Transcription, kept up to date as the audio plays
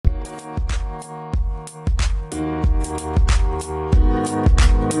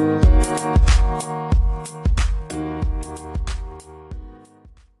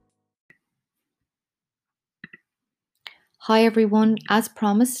Hi everyone, as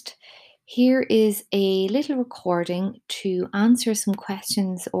promised, here is a little recording to answer some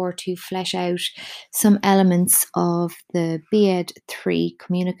questions or to flesh out some elements of the BEd3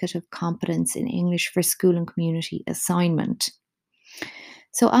 Communicative Competence in English for School and Community assignment.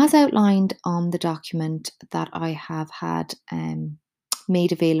 So, as outlined on the document that I have had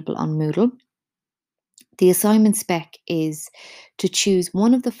made available on Moodle, the assignment spec is to choose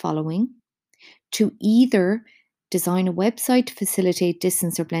one of the following: to either design a website to facilitate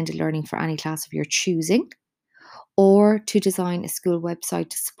distance or blended learning for any class of your choosing, or to design a school website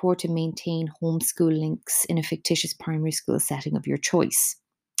to support and maintain homeschool links in a fictitious primary school setting of your choice.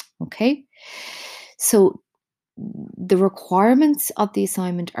 Okay, so the requirements of the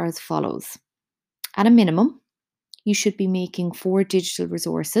assignment are as follows. At a minimum, you should be making 4 digital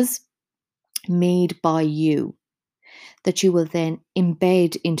resources made by you that you will then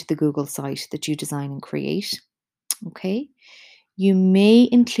embed into the Google site that you design and create. Okay. You may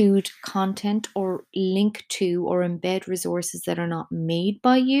include content or link to or embed resources that are not made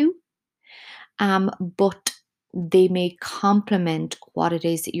by you, but they may complement what it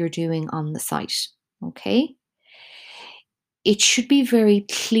is that you're doing on the site. Okay. It should be very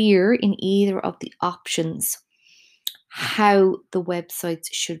clear in either of the options how the websites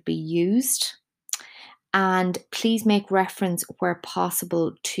should be used. And please make reference where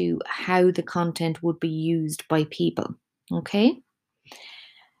possible to how the content would be used by people. Okay.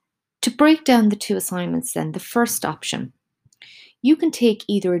 To break down the two assignments, then, the first option, you can take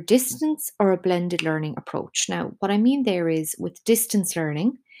either a distance or a blended learning approach. Now, what I mean there is with distance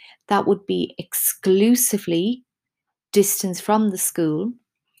learning, that would be exclusively distance from the school.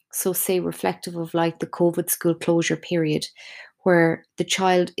 So, say, reflective of like the COVID school closure period, where the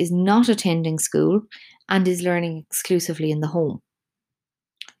child is not attending school and is learning exclusively in the home.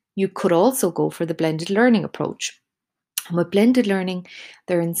 You could also go for the blended learning approach. And with blended learning,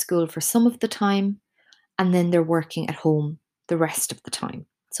 they're in school for some of the time and then they're working at home the rest of the time.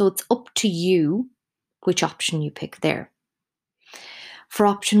 So it's up to you which option you pick there. For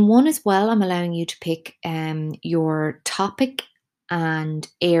option 1 as well, I'm allowing you to pick your topic and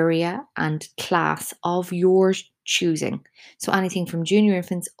area and class of your choosing. So anything from junior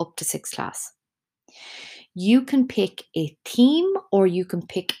infants up to 6th class. You can pick a theme or you can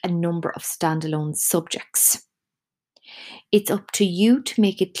pick a number of standalone subjects. It's up to you to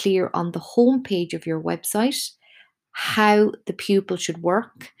make it clear on the homepage of your website how the pupil should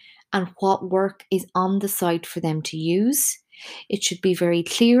work and what work is on the site for them to use. It should be very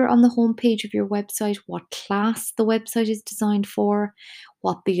clear on the homepage of your website what class the website is designed for,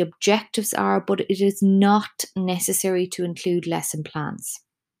 what the objectives are, but it is not necessary to include lesson plans.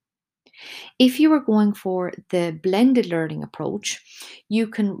 If you are going for the blended learning approach, you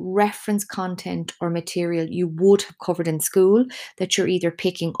can reference content or material you would have covered in school that you're either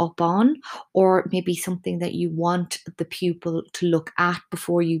picking up on or maybe something that you want the pupil to look at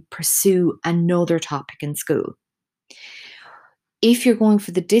before you pursue another topic in school. If you're going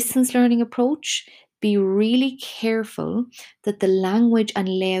for the distance learning approach, be really careful that the language and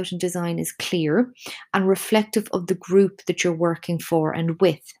layout and design is clear and reflective of the group that you're working for and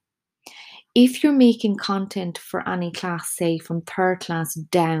with. If you're making content for any class, say from 3rd class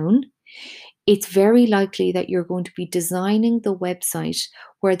down, it's very likely that you're going to be designing the website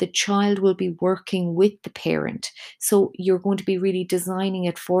where the child will be working with the parent. So you're going to be really designing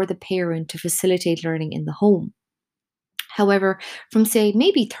it for the parent to facilitate learning in the home. However, from say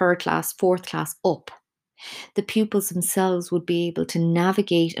maybe 3rd class, 4th class up, the pupils themselves would be able to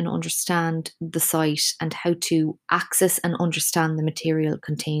navigate and understand the site and how to access and understand the material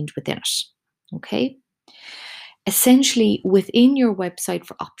contained within it. Okay. Essentially, within your website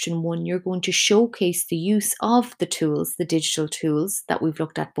for option 1, you're going to showcase the use of the tools, the digital tools that we've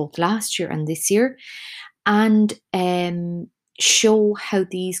looked at both last year and this year, and show how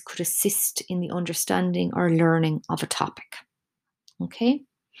these could assist in the understanding or learning of a topic. Okay.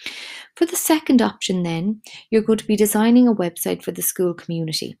 For the second option, then, you're going to be designing a website for the school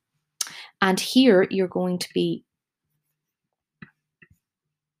community. And here you're going to be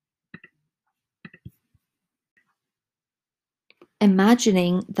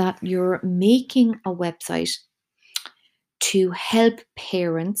imagining that you're making a website to help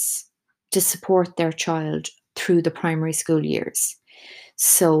parents to support their child through the primary school years.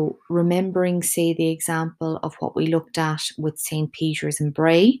 So, remembering, say, the example of what we looked at with St. Peter's and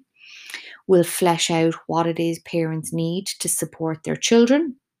Bray, we'll flesh out what it is parents need to support their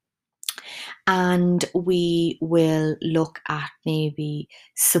children. And we will look at maybe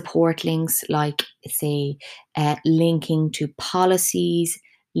support links like, say, linking to policies,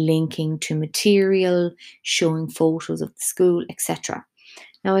 linking to material, showing photos of the school, etc.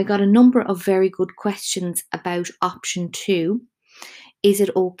 Now, I got a number of very good questions about option 2. Is it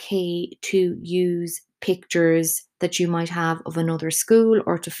okay to use pictures that you might have of another school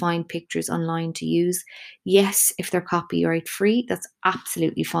or to find pictures online to use? Yes, if they're copyright free, that's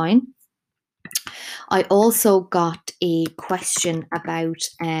absolutely fine. I also got a question about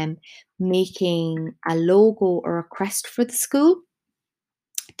making a logo or a crest for the school.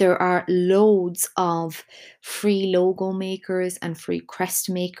 There are loads of free logo makers and free crest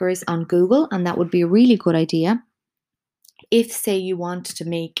makers on Google, and that would be a really good idea. If, say, you wanted to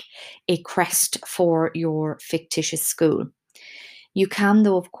make a crest for your fictitious school, you can,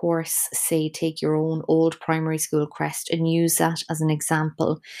 though, of course, say take your own old primary school crest and use that as an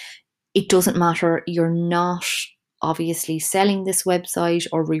example. It doesn't matter. You're not obviously selling this website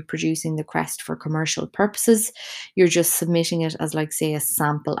or reproducing the crest for commercial purposes. You're just submitting it as, like, say, a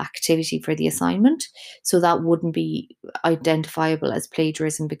sample activity for the assignment. So that wouldn't be identifiable as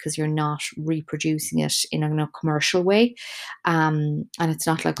plagiarism because you're not reproducing it in a commercial way. And it's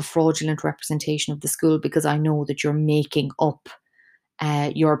not like a fraudulent representation of the school because I know that you're making up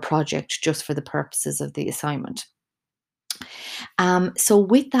your project just for the purposes of the assignment. So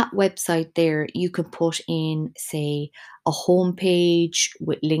with that website there, you can put in, say, a homepage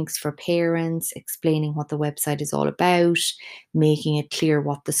with links for parents, explaining what the website is all about, making it clear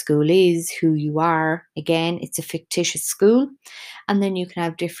what the school is, who you are. Again, it's a fictitious school. And then you can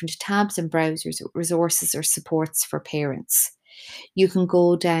have different tabs and browsers, resources or supports for parents. You can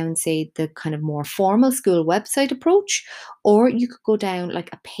go down, say, the kind of more formal school website approach, or you could go down like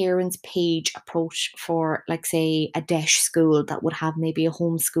a parents page approach for, like, say, a DESH school that would have maybe a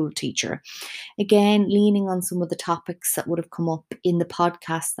homeschool teacher. Again, leaning on some of the topics that would have come up in the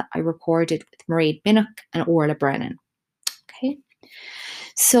podcast that I recorded with Mairead Minnock and Orla Brennan. Okay.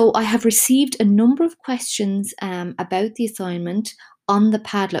 So I have received a number of questions about the assignment on the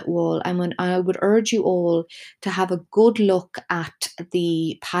Padlet wall, and I would urge you all to have a good look at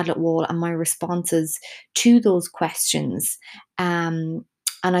the Padlet wall and my responses to those questions. And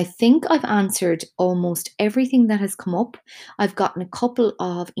I think I've answered almost everything that has come up. I've gotten a couple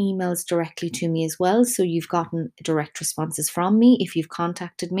of emails directly to me as well, so you've gotten direct responses from me if you've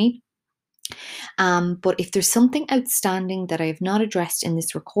contacted me. But if there's something outstanding that I have not addressed in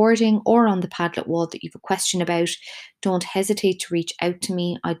this recording or on the Padlet wall that you have a question about, don't hesitate to reach out to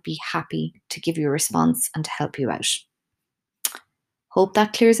me. I'd be happy to give you a response and to help you out. Hope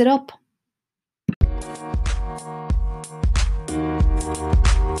that clears it up.